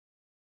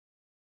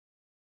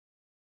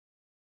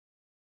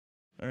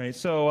All right,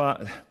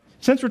 so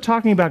since we're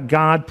talking about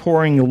God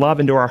pouring love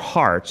into our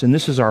hearts, and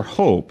this is our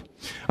hope,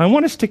 I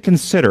want us to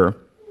consider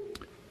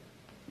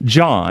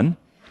John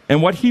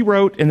and what he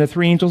wrote in the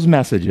three angels'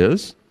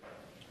 messages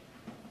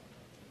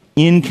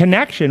in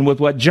connection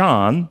with what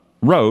John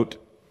wrote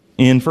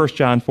in 1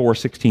 John 4,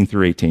 16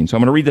 through 18. So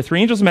I'm going to read the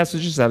three angels'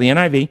 messages out of the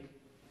NIV.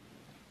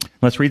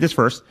 Let's read this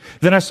first.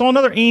 Then I saw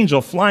another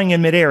angel flying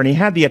in midair, and he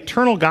had the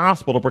eternal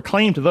gospel to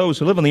proclaim to those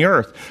who live on the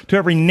earth, to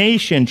every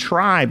nation,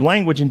 tribe,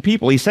 language, and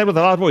people. He said with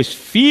a loud voice,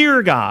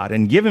 "Fear God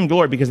and give him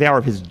glory, because the hour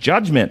of his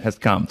judgment has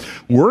come.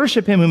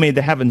 Worship him who made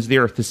the heavens, the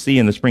earth, the sea,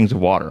 and the springs of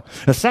water."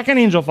 A second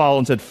angel followed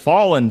and said,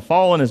 "Fallen,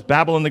 fallen is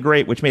Babylon the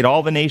Great, which made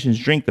all the nations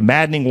drink the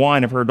maddening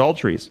wine of her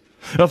adulteries."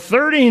 A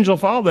third angel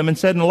followed them and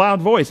said in a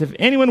loud voice, "If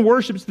anyone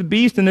worships the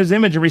beast in his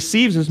image and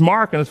receives his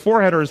mark on his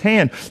forehead or his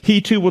hand, he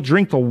too will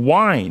drink the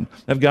wine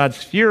of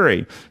God's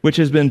fury, which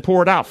has been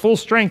poured out full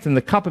strength in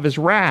the cup of his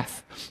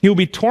wrath. He will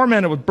be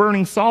tormented with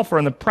burning sulfur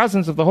in the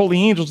presence of the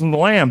holy angels and the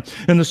Lamb,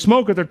 and the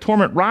smoke of their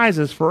torment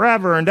rises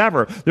forever and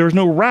ever. There is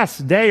no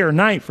rest day or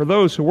night for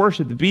those who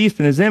worship the beast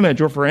in his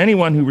image or for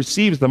anyone who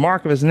receives the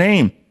mark of his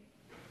name."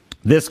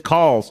 This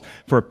calls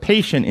for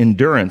patient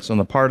endurance on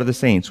the part of the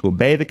saints who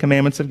obey the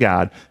commandments of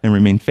God and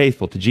remain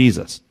faithful to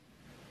Jesus.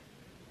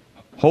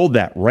 Hold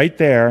that right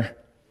there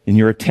in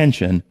your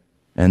attention.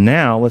 And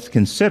now let's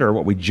consider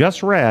what we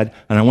just read,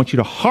 and I want you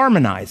to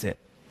harmonize it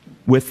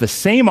with the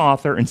same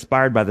author,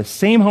 inspired by the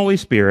same Holy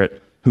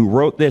Spirit, who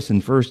wrote this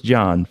in 1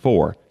 John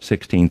 4,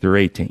 16 through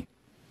 18.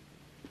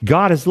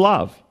 God is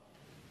love.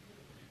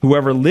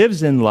 Whoever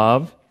lives in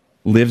love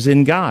lives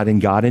in God, and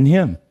God in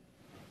him.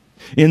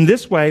 In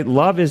this way,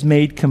 love is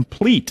made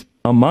complete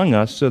among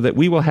us so that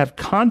we will have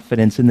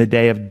confidence in the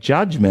day of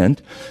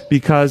judgment,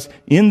 because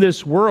in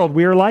this world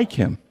we are like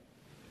him.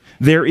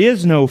 There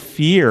is no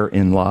fear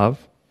in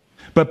love,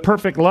 but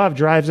perfect love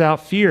drives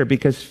out fear,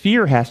 because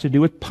fear has to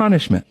do with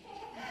punishment.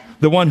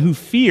 The one who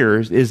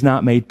fears is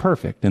not made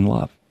perfect in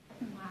love.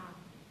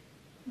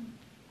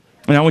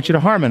 And I want you to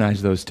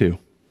harmonize those two.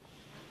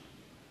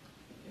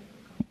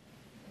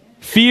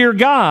 Fear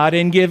God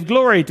and give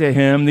glory to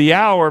him. The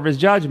hour of his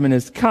judgment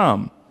has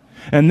come.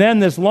 And then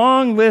this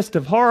long list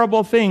of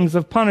horrible things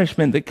of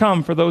punishment that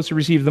come for those who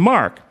receive the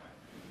mark.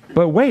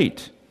 But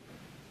wait.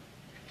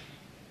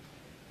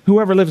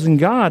 Whoever lives in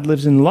God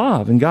lives in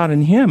love, and God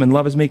in him, and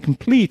love is made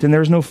complete, and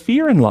there is no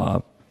fear in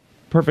love.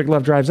 Perfect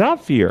love drives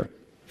out fear.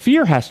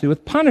 Fear has to do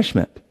with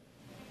punishment.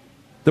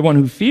 The one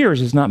who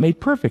fears is not made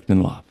perfect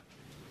in love.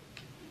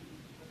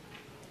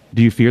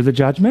 Do you fear the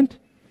judgment?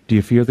 Do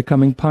you fear the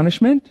coming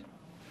punishment?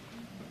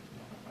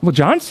 Well,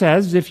 John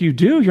says if you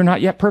do, you're not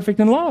yet perfect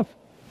in love.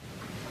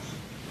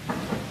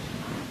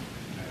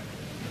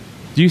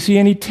 Do you see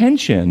any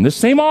tension? The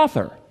same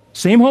author,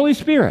 same Holy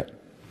Spirit.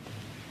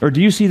 Or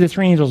do you see the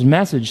three angels'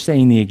 message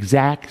saying the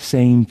exact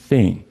same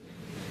thing?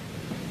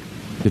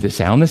 Did it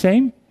sound the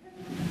same?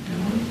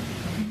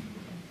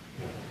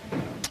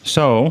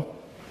 So,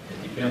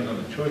 depends on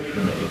the choice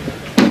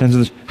we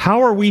make.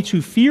 How are we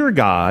to fear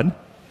God,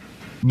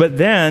 but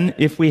then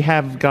if we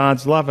have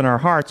God's love in our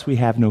hearts, we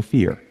have no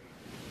fear?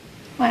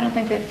 Well, I don't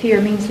think that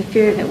fear means the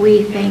fear that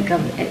we think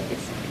of.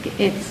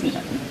 It's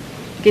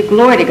give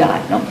glory to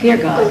God, don't fear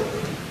God.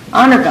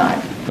 Honor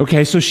God.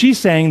 Okay, so she's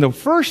saying the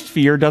first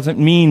fear doesn't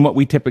mean what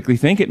we typically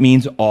think. It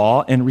means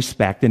awe and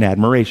respect and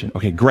admiration.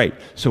 Okay, great.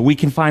 So we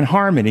can find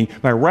harmony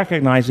by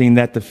recognizing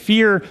that the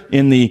fear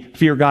in the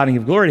fear God and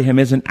give glory to him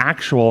isn't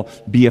actual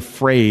be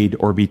afraid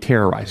or be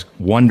terrorized.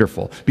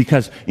 Wonderful.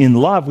 Because in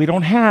love, we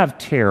don't have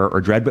terror or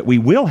dread, but we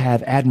will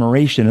have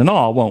admiration and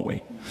awe, won't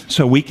we?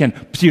 So we can,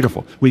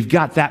 beautiful. We've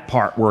got that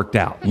part worked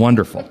out.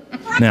 Wonderful.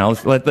 Now,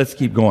 let's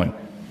keep going.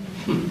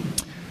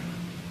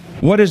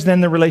 What is then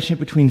the relationship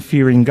between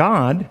fearing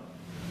God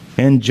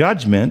and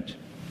judgment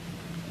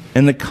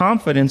and the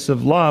confidence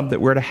of love that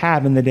we're to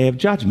have in the day of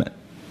judgment?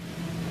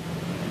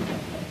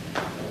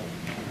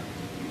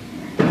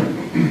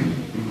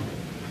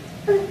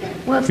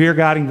 Well, fear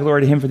God and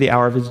glory to him, for the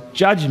hour of his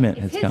judgment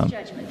has come. It's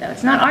his judgment, though.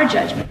 It's not our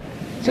judgment.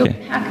 So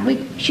Okay. how can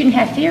we shouldn't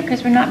have fear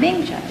because we're not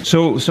being judged.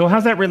 So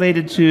how's that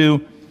related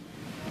to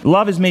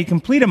love is made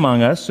complete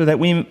among us so that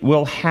we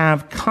will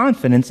have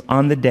confidence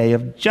on the day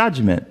of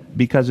judgment,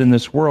 because in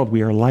this world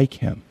we are like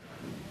him?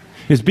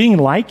 Is being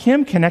like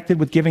him connected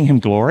with giving him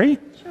glory?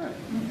 Sure.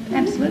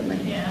 Absolutely.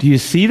 Yeah. Do you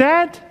see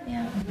that?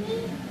 Yeah.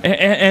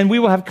 And we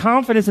will have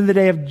confidence in the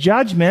day of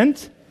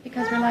judgment.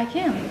 Because we're like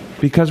him.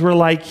 Because we're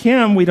like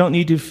him, we don't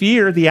need to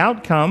fear the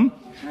outcome.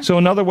 So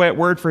another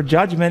word for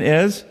judgment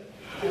is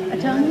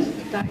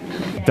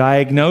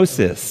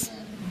diagnosis.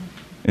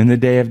 In the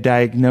day of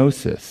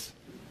diagnosis.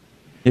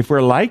 If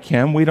we're like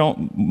him, we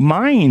don't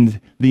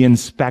mind the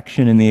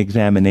inspection and the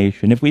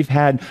examination. If we've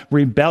had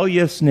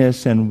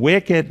rebelliousness and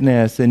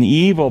wickedness and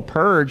evil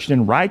purged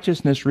and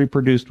righteousness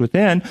reproduced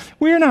within,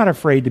 we're not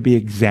afraid to be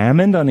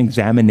examined on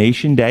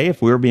examination day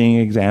if we're being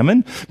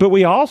examined. But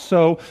we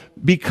also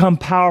become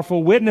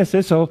powerful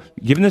witnesses. So,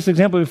 given this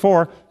example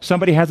before,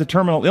 somebody has a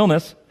terminal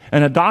illness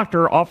and a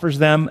doctor offers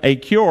them a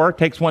cure,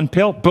 takes one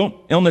pill, boom,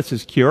 illness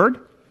is cured.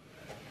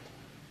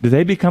 Do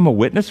they become a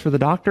witness for the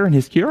doctor and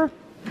his cure?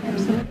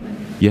 Absolutely.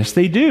 Yes,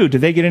 they do. Do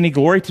they get any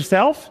glory to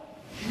self?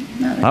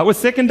 No. I was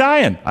sick and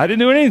dying. I didn't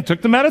do anything.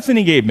 Took the medicine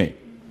he gave me.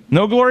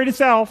 No glory to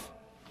self.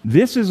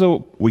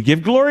 We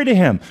give glory to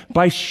him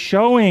by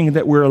showing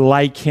that we're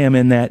like him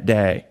in that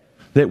day,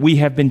 that we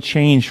have been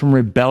changed from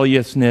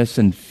rebelliousness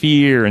and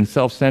fear and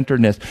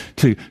self-centeredness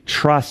to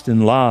trust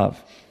and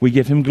love. We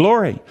give him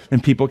glory,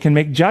 and people can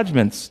make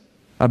judgments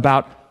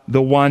about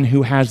the one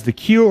who has the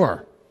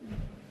cure.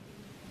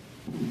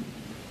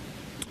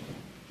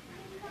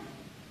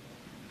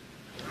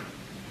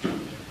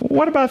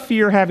 What about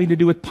fear having to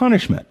do with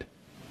punishment?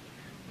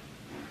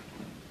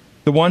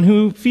 The one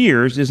who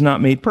fears is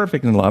not made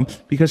perfect in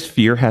love because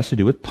fear has to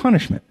do with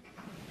punishment.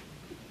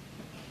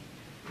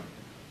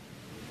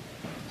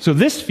 So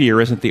this fear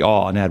isn't the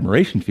awe and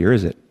admiration fear,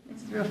 is it?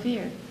 It's real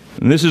fear.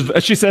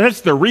 And she said,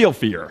 that's the real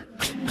fear.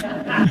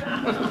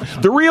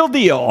 The real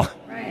deal.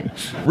 Right.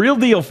 Real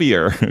deal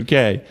fear.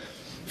 Okay.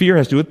 Fear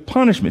has to do with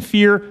punishment.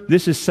 Fear,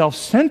 this is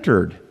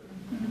self-centered.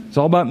 It's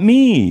all about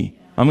me.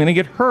 I'm going to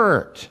get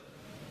hurt.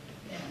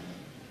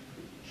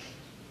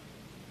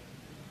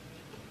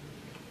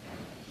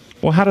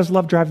 Well, how does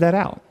love drive that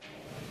out?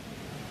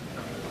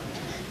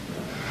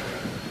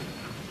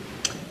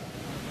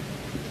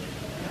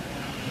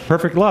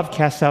 Perfect love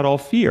casts out all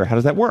fear. How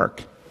does that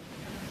work?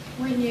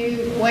 When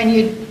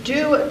you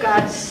do what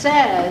God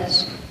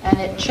says and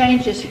it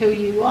changes who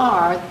you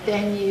are,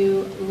 then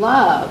you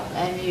love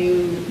and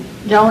you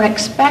don't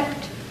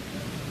expect.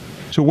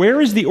 So where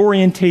is the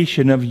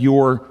orientation of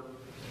your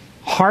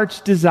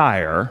heart's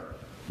desire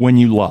when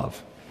you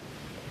love?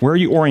 Where are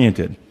you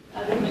oriented?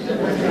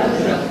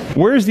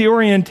 Where is the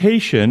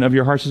orientation of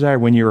your heart's desire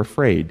when you're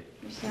afraid?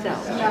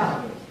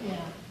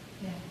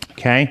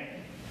 Okay?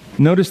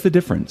 Notice the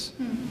difference.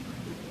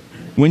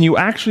 When you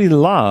actually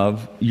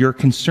love, your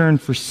concern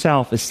for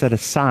self is set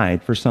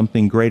aside for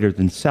something greater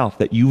than self,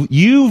 that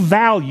you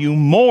value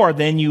more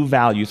than you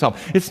value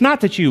self. It's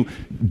not that you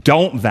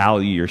don't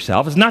value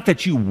yourself. It's not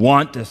that you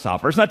want to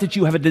suffer. It's not that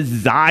you have a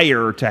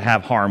desire to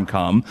have harm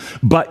come,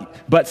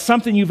 but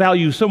something you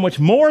value so much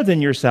more than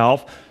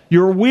yourself,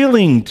 you're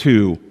willing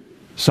to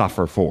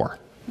suffer for.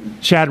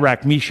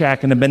 Shadrach,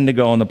 Meshach, and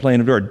Abednego on the plain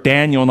of Dor,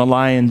 Daniel in the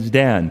lion's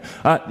den.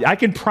 I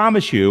can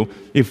promise you,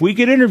 if we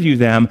could interview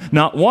them,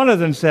 not one of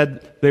them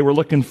said they were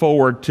looking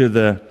forward to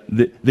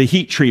the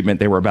heat treatment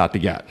they were about to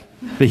get,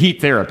 the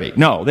heat therapy.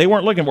 No, they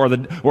weren't looking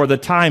for the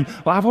time.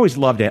 Well, I've always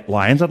loved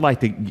lions. I'd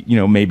like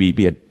to, maybe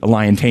be a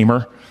lion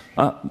tamer.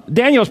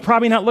 Daniel's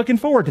probably not looking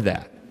forward to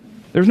that.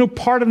 There's no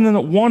part of them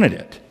that wanted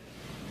it.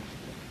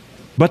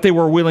 But they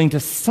were willing to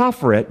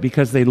suffer it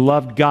because they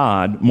loved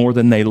God more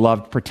than they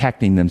loved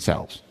protecting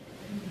themselves.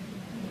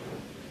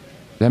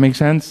 Does that make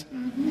sense?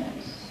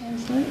 Yes,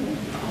 absolutely.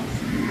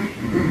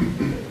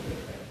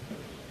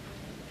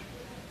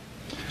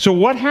 So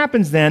what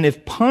happens then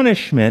if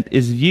punishment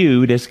is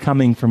viewed as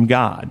coming from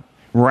God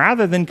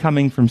rather than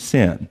coming from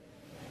sin?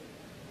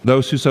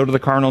 Those who sow to the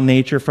carnal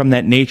nature, from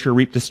that nature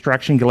reap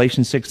destruction,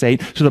 Galatians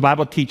 6:8. So the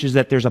Bible teaches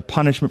that there's a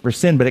punishment for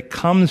sin, but it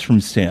comes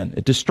from sin.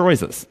 It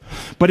destroys us.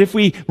 But if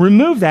we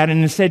remove that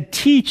and instead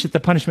teach that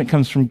the punishment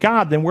comes from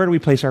God, then where do we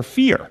place our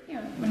fear?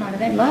 Yeah, well, not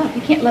that love.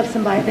 You can't love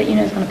somebody that you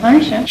know is going to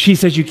punish you. She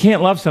says you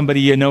can't love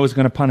somebody you know is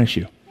going to punish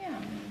you.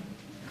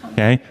 Yeah.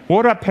 Okay?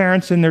 What about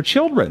parents and their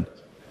children?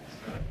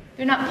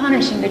 They're not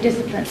punishing, they're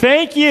disciplining.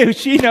 Thank you.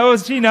 She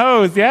knows.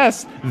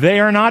 Yes. They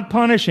are not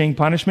punishing.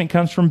 Punishment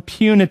comes from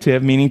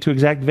punitive, meaning to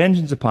exact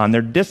vengeance upon.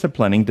 They're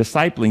disciplining,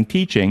 discipling,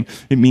 teaching.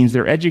 It means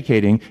they're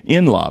educating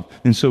in love.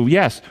 And so,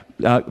 yes,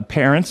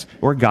 parents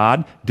or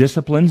God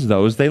disciplines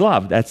those they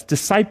love. That's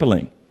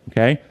discipling.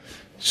 Okay?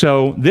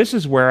 So this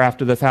is where,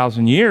 after the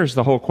 1,000 years,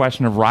 the whole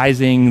question of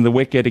rising the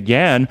wicked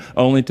again,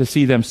 only to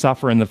see them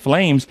suffer in the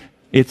flames,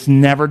 it's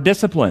never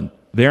discipline.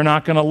 They're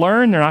not going to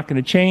learn. They're not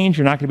going to change.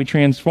 You're not going to be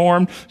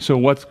transformed. So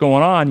what's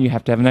going on? You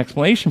have to have an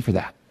explanation for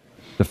that.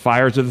 The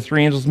fires of the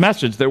three angels'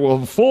 message. There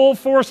will full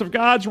force of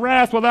God's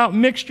wrath without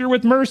mixture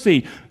with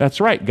mercy. That's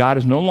right. God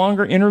is no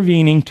longer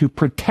intervening to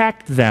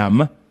protect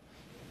them,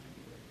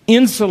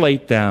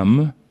 insulate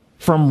them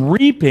from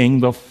reaping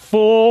the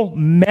full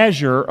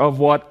measure of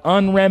what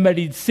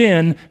unremedied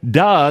sin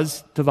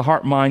does to the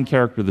heart, mind,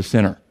 character of the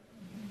sinner.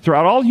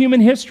 Throughout all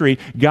human history,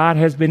 God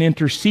has been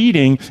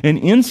interceding and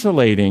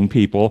insulating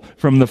people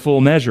from the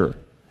full measure.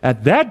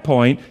 At that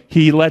point,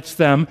 he lets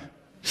them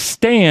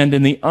stand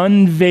in the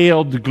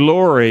unveiled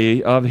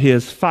glory of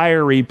his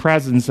fiery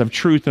presence of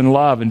truth and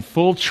love, and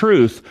full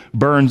truth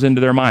burns into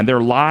their mind. Their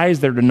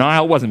lies, their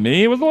denial, wasn't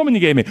me, it was the woman you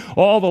gave me.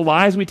 All the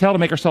lies we tell to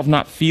make ourselves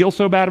not feel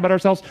so bad about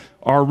ourselves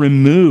are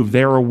removed.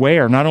 They're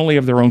aware not only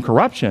of their own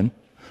corruption,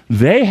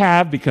 they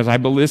have, because I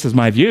believe, this is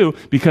my view,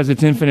 because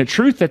it's infinite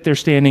truth that they're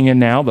standing in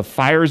now, the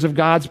fires of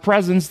God's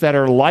presence that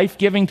are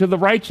life-giving to the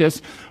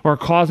righteous are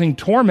causing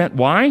torment.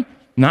 Why?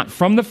 Not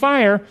from the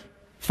fire,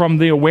 from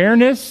the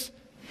awareness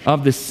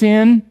of the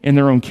sin in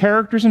their own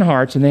characters and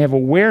hearts, and they have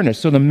awareness.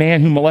 So the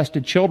man who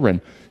molested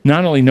children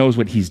not only knows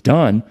what he's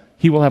done,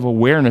 he will have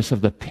awareness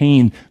of the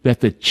pain that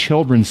the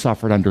children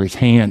suffered under his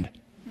hand.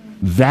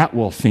 That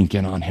will sink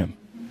in on him.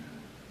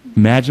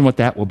 Imagine what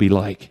that will be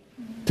like,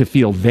 to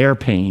feel their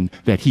pain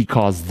that he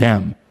caused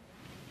them.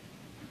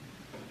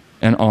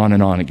 And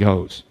on it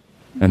goes.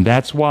 And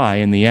that's why,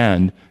 in the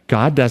end,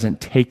 God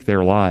doesn't take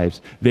their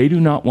lives. They do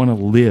not want to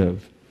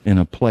live in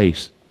a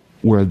place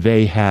where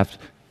they have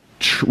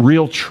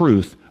real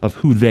truth of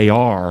who they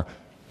are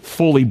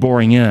fully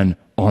boring in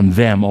on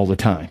them all the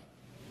time.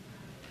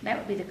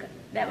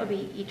 That would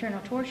be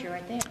eternal torture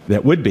right there.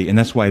 That would be, and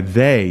that's why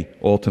they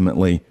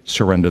ultimately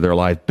surrender their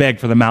lives, beg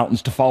for the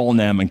mountains to fall on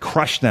them and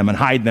crush them and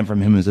hide them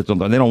from him as if they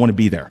don't want to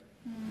be there.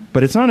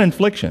 But it's not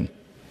infliction.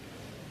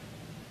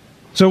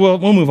 So we'll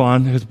move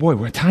on, because boy,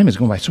 time is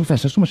going by so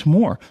fast. There's so much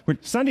more.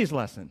 Sunday's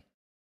lesson.